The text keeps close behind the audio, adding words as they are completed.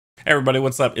Hey everybody,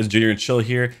 what's up? It's Junior and Chill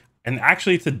here. And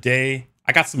actually today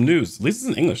I got some news. At least it's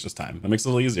in English this time. That makes it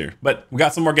a little easier. But we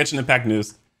got some more Genshin Impact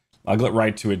news. I'll get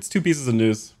right to it. It's two pieces of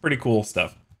news. Pretty cool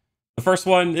stuff. The first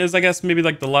one is, I guess, maybe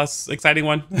like the less exciting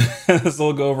one. So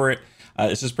we'll go over it.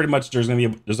 It's just pretty much there's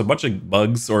a bunch of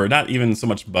bugs, or not even so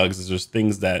much bugs. It's just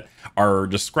things that are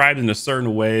described in a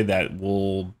certain way that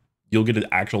you'll get an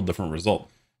actual different result.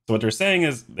 So what they're saying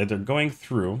is that they're going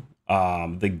through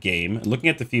the game and looking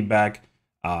at the feedback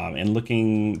and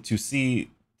looking to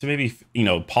see to maybe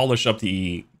polish up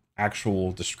the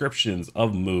actual descriptions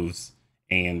of moves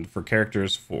and for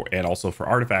characters and also for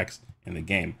artifacts in the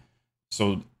game.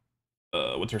 So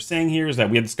what they're saying here is that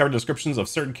we have discovered descriptions of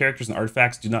certain characters and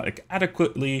artifacts do not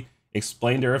adequately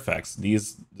explain their effects.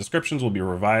 These descriptions will be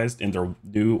revised in their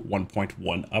new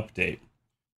 1.1 update.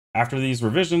 After these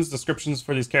revisions, descriptions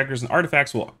for these characters and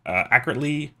artifacts will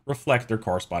accurately reflect their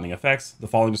corresponding effects. The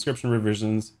following description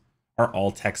revisions are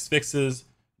all text fixes.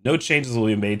 No changes will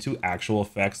be made to actual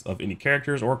effects of any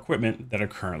characters or equipment that are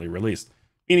currently released.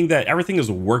 Meaning that everything is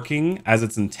working as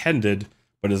it's intended,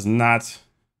 but is not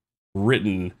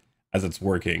written as it's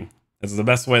working. This is the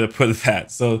best way to put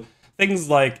that. So things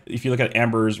like, if you look at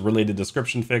Amber's related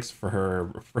description fix for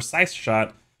her precise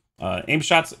shot, aim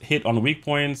shots hit on weak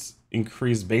points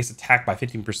increase base attack by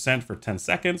 15% for 10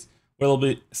 seconds. What it'll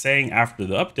be saying after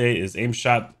the update is aim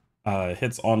shot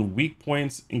hits on weak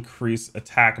points increase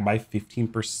attack by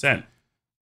 15%.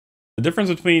 The difference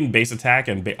between base attack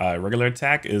and regular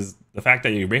attack is the fact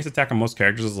that your base attack on most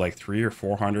characters is like 300 or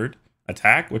 400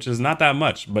 attack, which is not that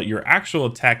much, but your actual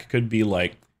attack could be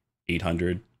like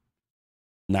 800,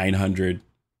 900.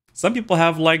 Some people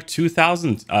have like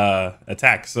 2,000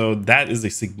 attack, so that is a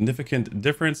significant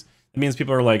difference. It means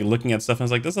people are like looking at stuff and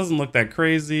it's like, this doesn't look that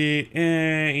crazy,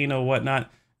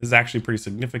 whatnot. This is actually pretty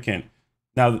significant.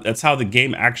 Now, that's how the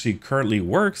game actually currently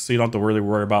works, so you don't have to really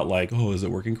worry about like, oh, is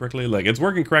it working correctly? Like, it's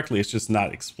working correctly, it's just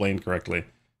not explained correctly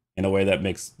in a way that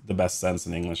makes the best sense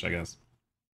in English, I guess.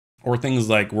 Or things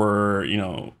like where,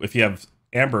 if you have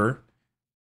Amber,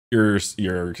 your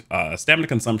stamina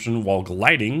consumption while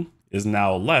gliding is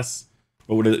now less.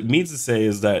 But what it means to say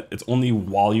is that it's only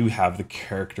while you have the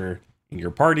character in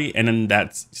your party, and then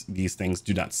these things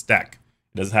do not stack.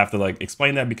 It doesn't have to like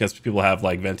explain that because people have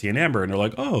like Venti and Amber, and they're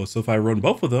like, oh, so if I run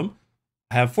both of them,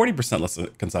 I have 40% less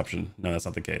consumption. No, that's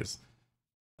not the case.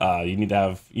 You need to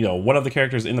have one of the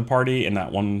characters in the party, and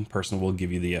that one person will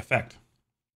give you the effect.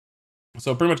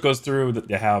 So it pretty much goes through that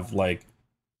they have like,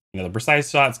 the precise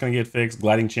shot's going to get fixed,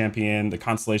 gliding champion, the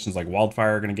constellations like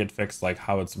wildfire are going to get fixed, like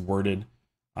how it's worded.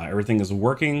 Everything is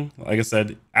working, like I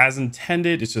said, as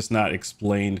intended. It's just not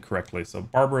explained correctly. So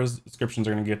Barbara's descriptions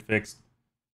are going to get fixed.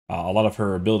 A lot of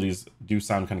her abilities do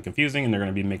sound kind of confusing, and they're going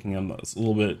to be making them a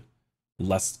little bit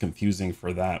less confusing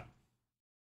for that.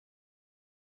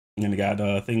 And then you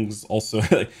got things also,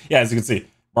 yeah, as you can see,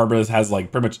 Barbara has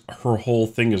like pretty much her whole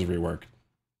thing is reworked,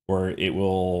 where it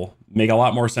will make a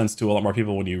lot more sense to a lot more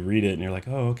people when you read it, and you're like,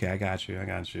 oh, okay, I got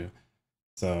you.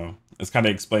 So this kind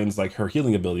of explains like her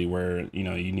healing ability, where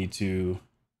you need to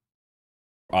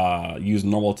use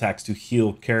normal attacks to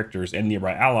heal characters and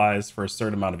nearby allies for a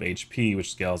certain amount of HP,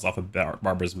 which scales off of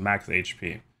Barbara's max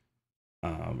HP.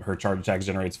 Her charge attack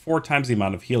generates 4 times the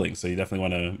amount of healing, so you definitely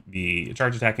want to be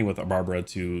charge attacking with Barbara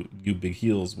to do big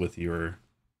heals with your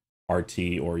RT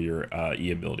or your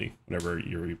E ability, whatever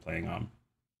you're playing on.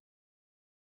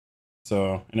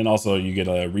 So, and then also you get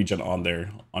a regen on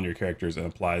your characters and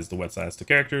applies the wet size to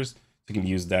characters. So you can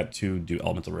use that to do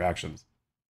elemental reactions.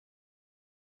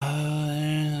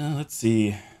 Let's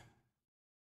see.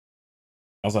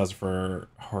 Also has for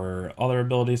her other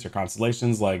abilities, her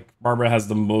constellations. Like Barbara has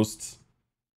the most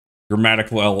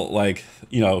grammatical, like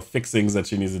fixings that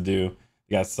she needs to do.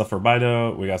 We got stuff for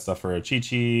Bido, we got stuff for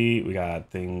Chi-Chi, we got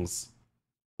things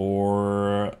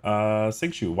for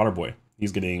Singshu, Waterboy.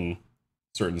 He's getting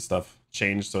certain stuff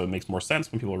changed, so it makes more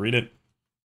sense when people read it.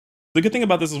 The good thing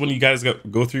about this is when you guys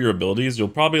go through your abilities, you'll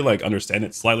probably like understand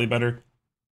it slightly better.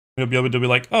 You'll be able to be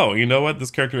like, oh, you know what,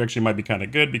 this character actually might be kind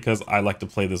of good because I like to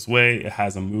play this way. It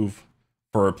has a move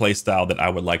for a play style that I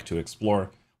would like to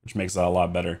explore, which makes it a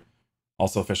lot better.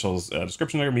 Also, officials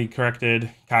description are gonna be corrected.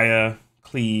 Kaya,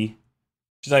 Klee,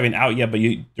 she's not even out yet, but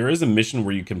there is a mission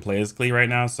where you can play as Klee right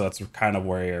now, so that's kind of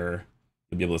where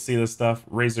you'll be able to see this stuff.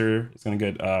 Razor is going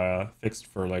to get fixed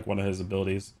for like one of his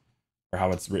abilities, or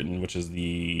how it's written, which is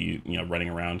the running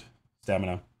around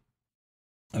stamina.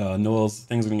 Noel's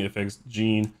things are going to get fixed.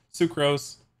 Jean,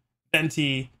 Sucrose,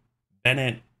 Venti,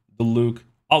 Bennett, the Luke.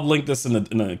 I'll link this in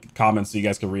the comments so you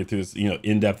guys can read through this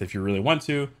in depth if you really want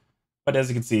to. But as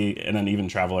you can see, and then even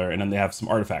Traveler, and then they have some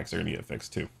artifacts that are going to get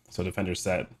fixed too. So Defender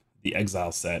set, the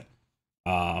Exile set,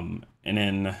 And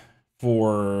then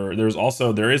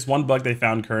there is one bug they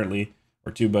found currently,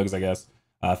 or two bugs, I guess.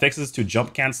 Fixes to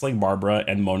jump canceling Barbara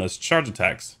and Mona's charge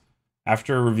attacks.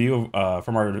 After a review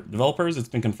from our developers, it's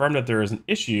been confirmed that there is an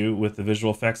issue with the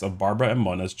visual effects of Barbara and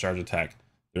Mona's charge attack.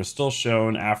 They're still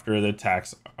shown after the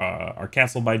attacks are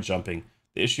canceled by jumping.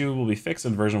 The issue will be fixed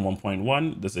in version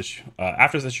 1.1.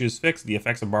 After this issue is fixed, the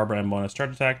effects of Barbara and Mona's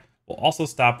charge attack will also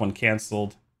stop when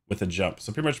canceled with a jump.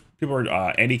 So pretty much people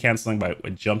are anti-canceling by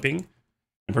jumping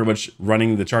and pretty much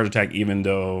running the charge attack even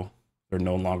though they're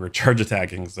no longer charge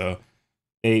attacking. So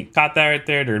they caught that right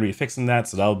there. They're going to be fixing that.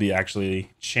 So that'll be actually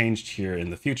changed here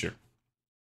in the future.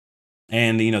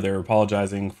 And, they're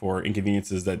apologizing for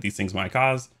inconveniences that these things might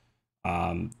cause.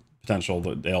 Potential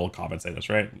that they'll compensate us,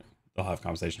 right? They'll have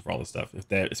compensation for all this stuff.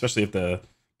 Especially if the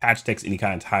patch takes any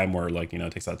kind of time where,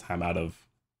 it takes that time out of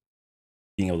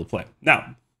being able to play.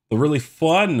 Now, the really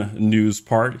fun news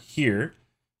part here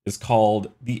is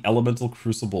called the Elemental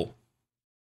Crucible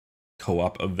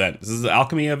co-op event. This is an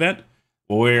alchemy event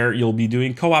where you'll be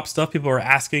doing co-op stuff. People are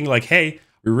asking hey,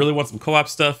 we really want some co-op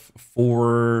stuff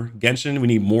for Genshin. We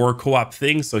need more co-op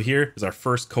things. So here is our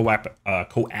first co-op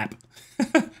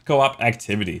co-op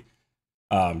activity.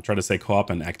 Try to say co-op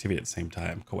and activity at the same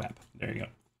time. Co-op. There you go.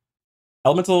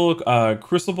 Elemental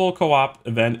Crucible co-op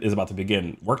event is about to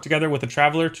begin. Work together with a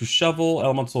traveler to shovel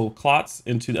elemental clots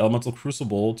into the Elemental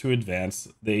Crucible to advance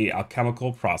the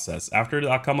alchemical process. After the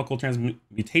alchemical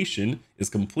transmutation is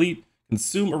complete,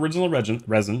 consume original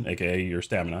resin, aka your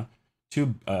stamina,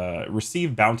 to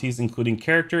receive bounties including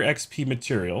character XP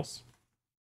materials.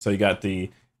 So you got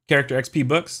the character XP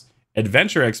books,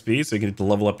 adventure XP, so you can get to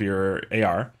level up your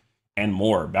AR, and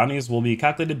more. Bounties will be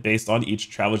calculated based on each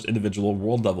traveler's individual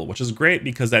world level, which is great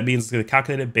because that means it's going to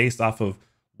calculate it based off of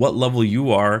what level you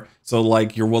are. So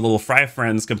your world level 5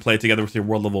 friends can play together with your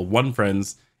world level 1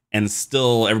 friends, and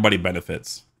still everybody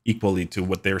benefits equally to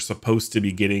what they're supposed to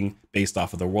be getting based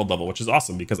off of their world level, which is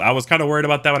awesome because I was kind of worried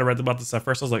about that when I read about this at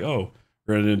first. I was like, oh,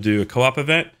 we're going to do a co-op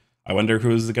event. I wonder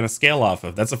who's it going to scale off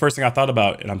of. That's the first thing I thought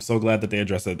about, and I'm so glad that they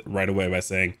addressed it right away by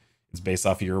saying it's based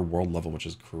off of your world level, which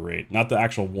is great. Not the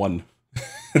actual one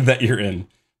that you're in,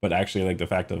 but actually the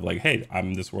fact of hey,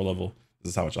 I'm this world level.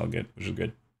 This is how much I'll get, which is good.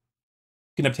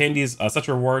 You can obtain these such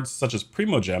rewards such as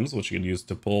Primo Gems, which you can use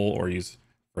to pull or use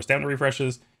for stamina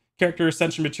refreshes, character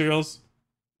ascension materials,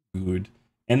 good,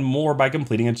 and more by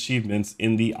completing achievements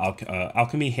in the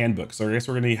Alchemy Handbook. So I guess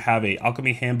we're going to have a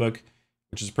Alchemy Handbook,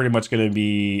 which is pretty much going to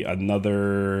be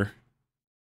another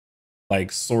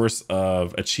source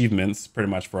of achievements pretty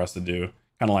much for us to do,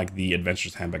 kind of like the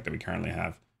Adventurers Handbook that we currently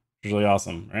have, which is really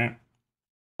awesome, right?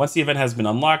 Once the event has been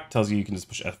unlocked, it tells you can just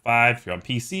push F5 if you're on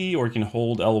PC, or you can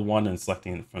hold L1 and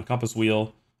selecting from the compass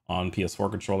wheel on PS4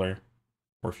 controller,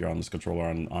 or if you're on this controller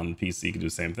on PC, you can do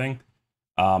the same thing.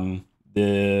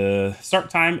 The start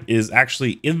time is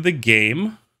actually in the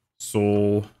game,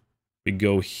 so we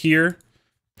go here.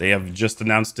 They have just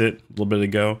announced it a little bit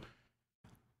ago.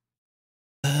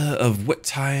 Of what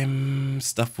time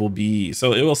stuff will be.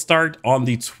 So it will start on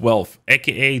the 12th,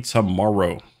 aka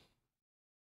tomorrow.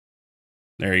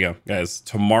 There you go, guys.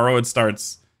 Tomorrow it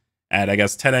starts at, I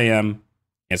guess, 10 a.m.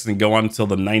 It's gonna go on until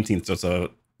the 19th. So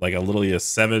it's literally a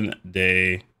 7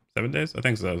 days, I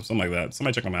think so, something like that.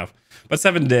 Somebody check my math. But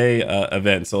 7-day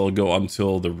event, so it'll go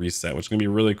until the reset, which is gonna be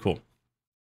really cool.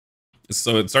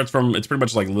 So it's pretty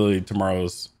much literally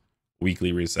tomorrow's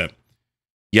weekly reset.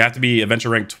 You have to be adventure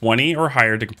rank 20 or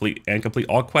higher to complete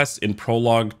all quests in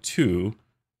Prologue 2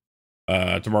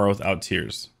 tomorrow without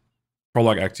tears.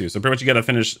 Prologue Act 2. So pretty much you got to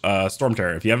finish Storm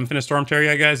Terror. If you haven't finished Storm Terror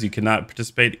yet, guys, you cannot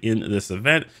participate in this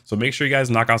event. So make sure you guys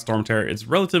knock out Storm Terror. It's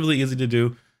relatively easy to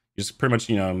do. Just pretty much,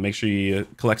 make sure you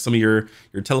collect some of your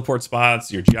teleport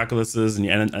spots, your Geoculuses and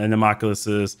your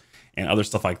Animoculuses, and other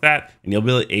stuff like that, and you'll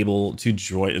be able to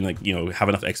join and have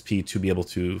enough XP to be able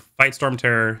to fight Storm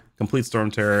Terror, complete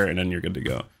Storm Terror, and then you're good to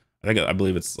go. I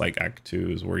believe it's Act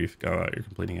 2 is where you're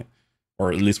completing it,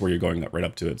 or at least where you're going right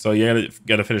up to it. So you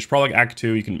gotta finish Prologue Act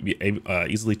 2. You can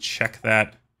easily check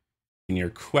that in your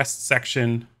quest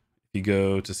section. If you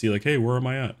go to see hey, where am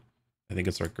I at? I think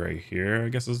it's right here, I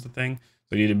guess is the thing.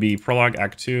 So you need to be Prologue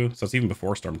Act 2. So it's even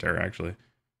before Storm Terror actually.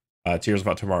 Tears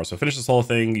about tomorrow. So finish this whole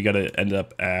thing. You got to end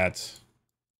up at,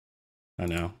 I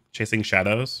don't know, Chasing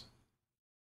Shadows.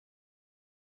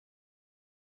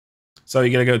 So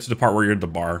you got to go to the part where you're at the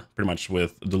bar, pretty much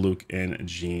with Diluc and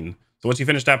Jean. So once you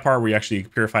finish that part where you actually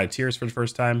purify tears for the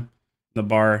first time in the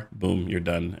bar, boom, you're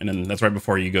done. And then that's right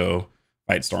before you go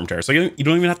fight Storm Terror. So you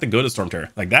don't even have to go to Storm Terror.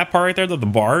 That part right there, the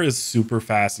bar is super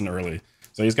fast and early.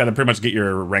 So you just got to pretty much get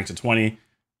your rank to 20,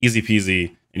 easy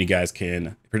peasy, and you guys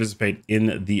can participate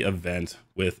in the event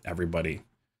with everybody.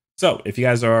 So if you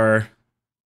guys have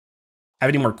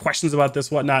any more questions about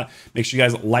this, whatnot, make sure you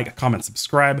guys like, comment,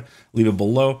 subscribe, leave it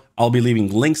below. I'll be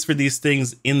leaving links for these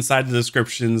things inside the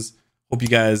descriptions. Hope you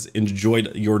guys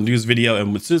enjoyed your news video.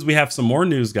 And as soon as we have some more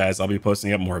news, guys, I'll be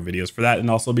posting up more videos for that,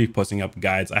 and also be posting up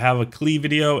guides. I have a Klee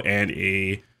video and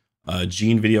a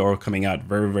Gene video are coming out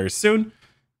very, very soon.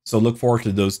 So look forward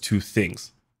to those two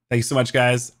things. Thank you so much,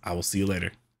 guys. I will see you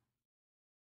later.